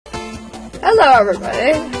Hello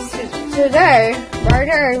everybody, today, my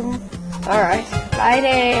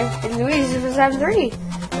name is Luigi773,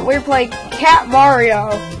 and we're playing Cat Mario,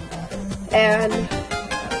 and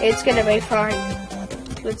it's gonna be fun.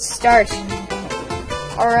 Let's start.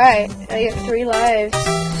 Alright, I get 3 lives.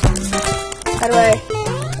 How do I?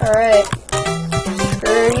 Alright.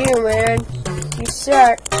 Screw you, man. You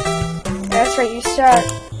suck. That's right, you suck.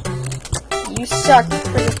 You suck.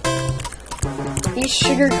 These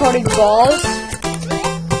sugar-coated balls.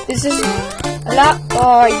 This is a lot.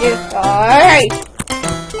 Oh, you. Alright!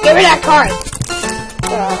 Give me that card!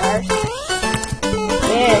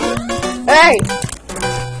 Man. Hey!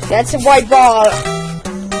 That's a white ball.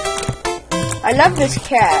 I love this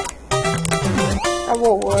cat. I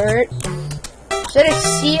won't wear it. Is that a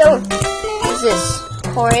seal? What is this?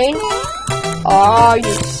 Coin? Oh,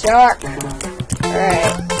 you suck.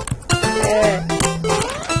 Alright. Yeah.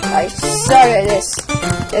 I suck at this.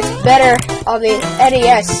 It's better on the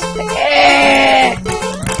NES.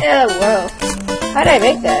 Oh, whoa. How did I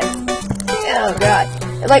make that? Oh, God.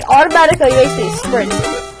 It, like, automatically makes me sprint.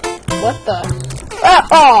 What the?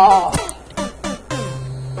 Oh!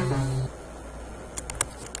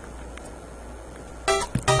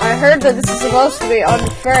 I heard that this is supposed to be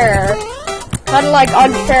unfair. Kind of like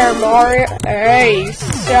unfair Mario. Hey, you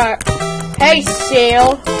suck. Hey,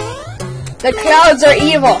 Seal. The clouds are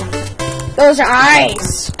evil. Those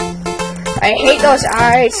eyes. I hate those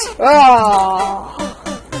eyes. Oh.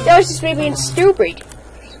 That was just me being stupid.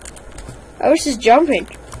 I was just jumping.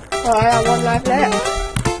 Oh, I got 1 life left.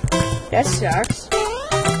 That sucks.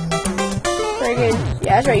 Friggin'.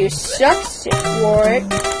 Yeah, that's right. You suck, Warwick.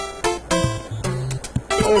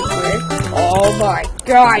 Oh my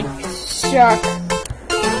God. You suck.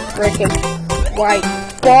 Friggin' white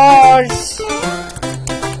balls.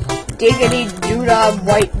 Diggity doodah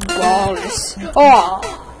white balls. Oh,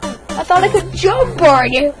 I thought I could jump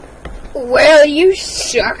on you. Well, you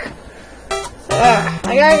suck. I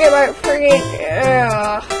gotta get my friggin'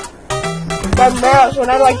 my mouse. When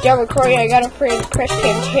I like jump recording, I gotta friggin' press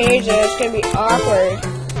Camtasia. It's gonna be awkward.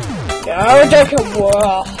 No, don't come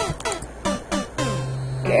wall.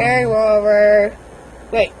 Game over.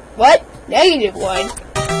 Wait, what? -1.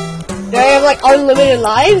 Do I have like unlimited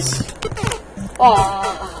lives?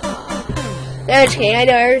 Aww. That's okay, I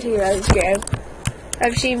know everything about this game.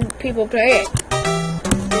 I've seen people play it.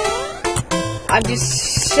 I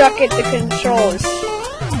just suck at the controls.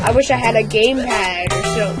 I wish I had a gamepad or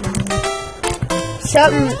something.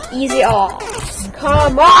 Something easy. Oh,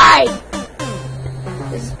 come on!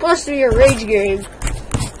 This is supposed to be a rage game.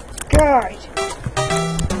 God.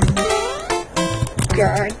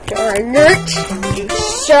 God darn it! You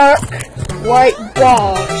suck! White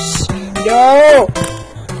balls. No!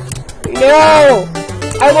 No!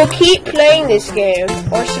 I will keep playing this game,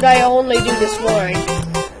 or should I only do this one?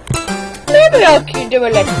 Maybe I'll keep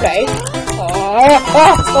doing let's play.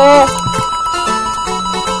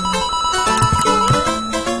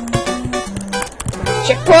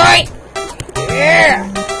 Checkpoint! Yeah!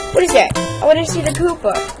 What is that? I want to see the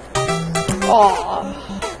Koopa. Aw.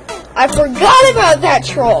 I forgot about that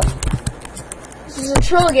troll. This is a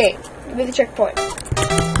troll game. Give me the checkpoint.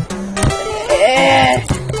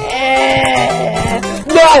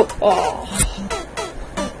 No! Oh.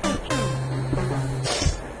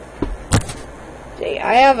 See,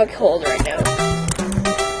 I have a cold right now.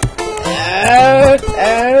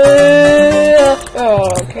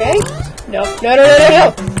 Okay. No.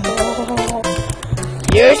 Oh.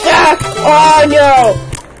 You suck! Oh no!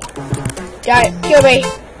 Die! Kill me!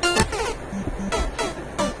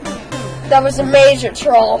 That was a major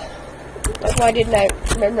troll. Why didn't I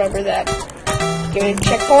remember that? Give me a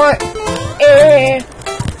checkpoint.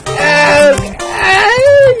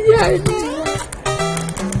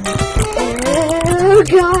 Oh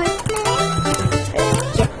God!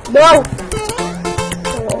 No!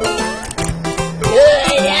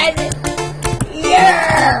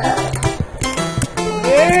 Yeah!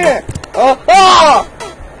 Oh!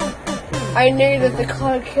 I knew that the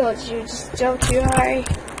cloud killed you. Just jumped too high.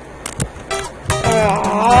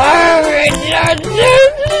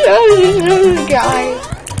 God.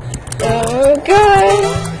 Oh, God.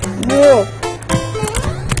 No.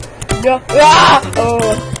 No. Ah!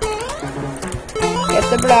 Oh. Get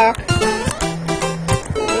the block.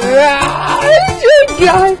 Ah!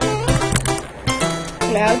 God.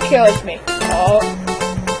 Cloud kills me. Oh.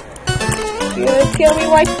 You gonna kill me,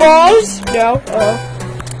 white balls? No. Oh.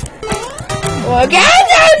 Oh, God.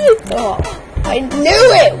 Oh. I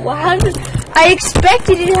knew it. Wow. I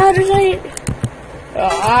expected it. How did I?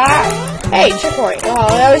 Hey, checkpoint. Oh,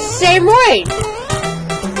 that was the same way.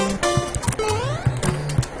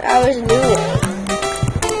 How is Noodle?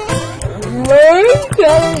 My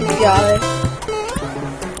God.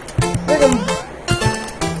 Freaking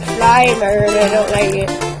flying my room, I don't like it.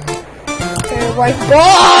 They're white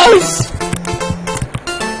balls!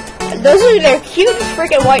 Those are their cute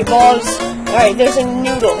freaking white balls. Alright, there's a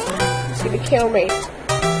Noodle. It's gonna kill me.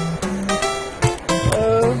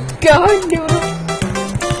 Oh God, Noodle.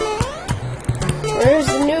 Where's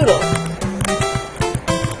the Noodle?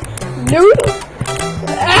 Noodle!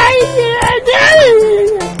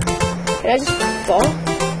 Can I just fall?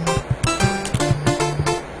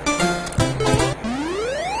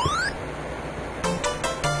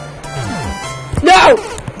 No!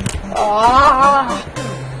 Ah!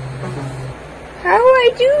 How do I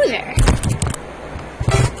do that?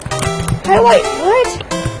 How do I, what?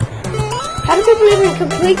 How do people even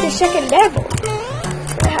complete the second level?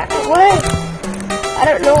 What? I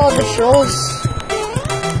don't know all the trolls.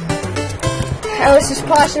 How is this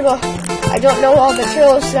possible? I don't know all the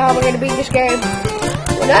trolls, so how am I going to beat this game?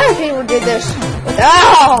 When other people did this.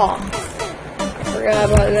 Oh! I forgot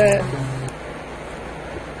about that.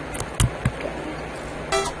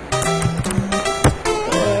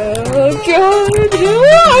 Oh God!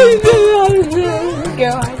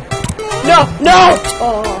 God! No! No!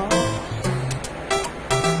 Oh.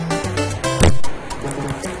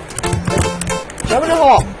 Jump in the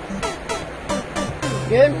hole.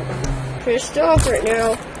 Good. Pissed off right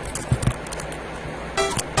now.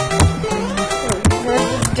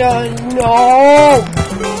 I'm done. No.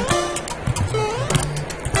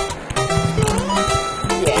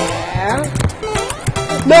 Yeah.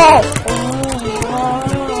 No.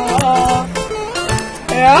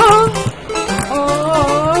 Yeah.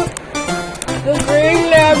 The green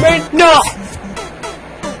lemon. No.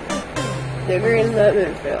 The green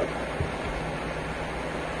lemon failed.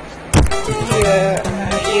 Yeah,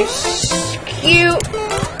 you cute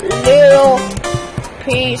little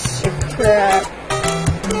piece of crap.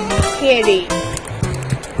 Kitty.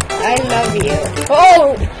 I love you.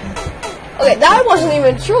 Oh! Okay, that wasn't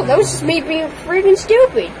even true. That was just me being freaking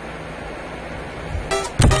stupid.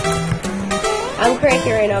 I'm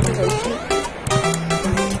cranky right now because I'm stupid.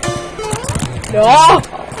 No!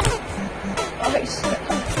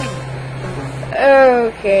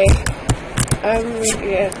 Okay. I'm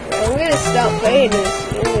gonna stop playing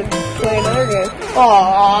this and play another game.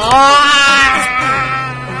 Aww.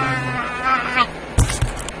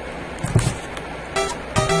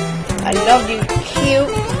 I love you,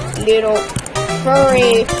 cute little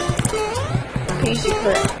furry piece of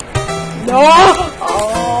crap. No!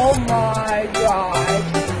 Oh my God!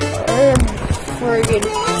 I'm friggin'.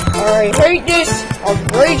 I hate this. I'm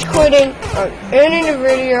rage quitting. I'm ending the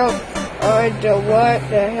video. I don't what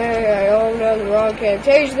the heck. I own the wrong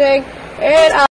Camtasia thing, and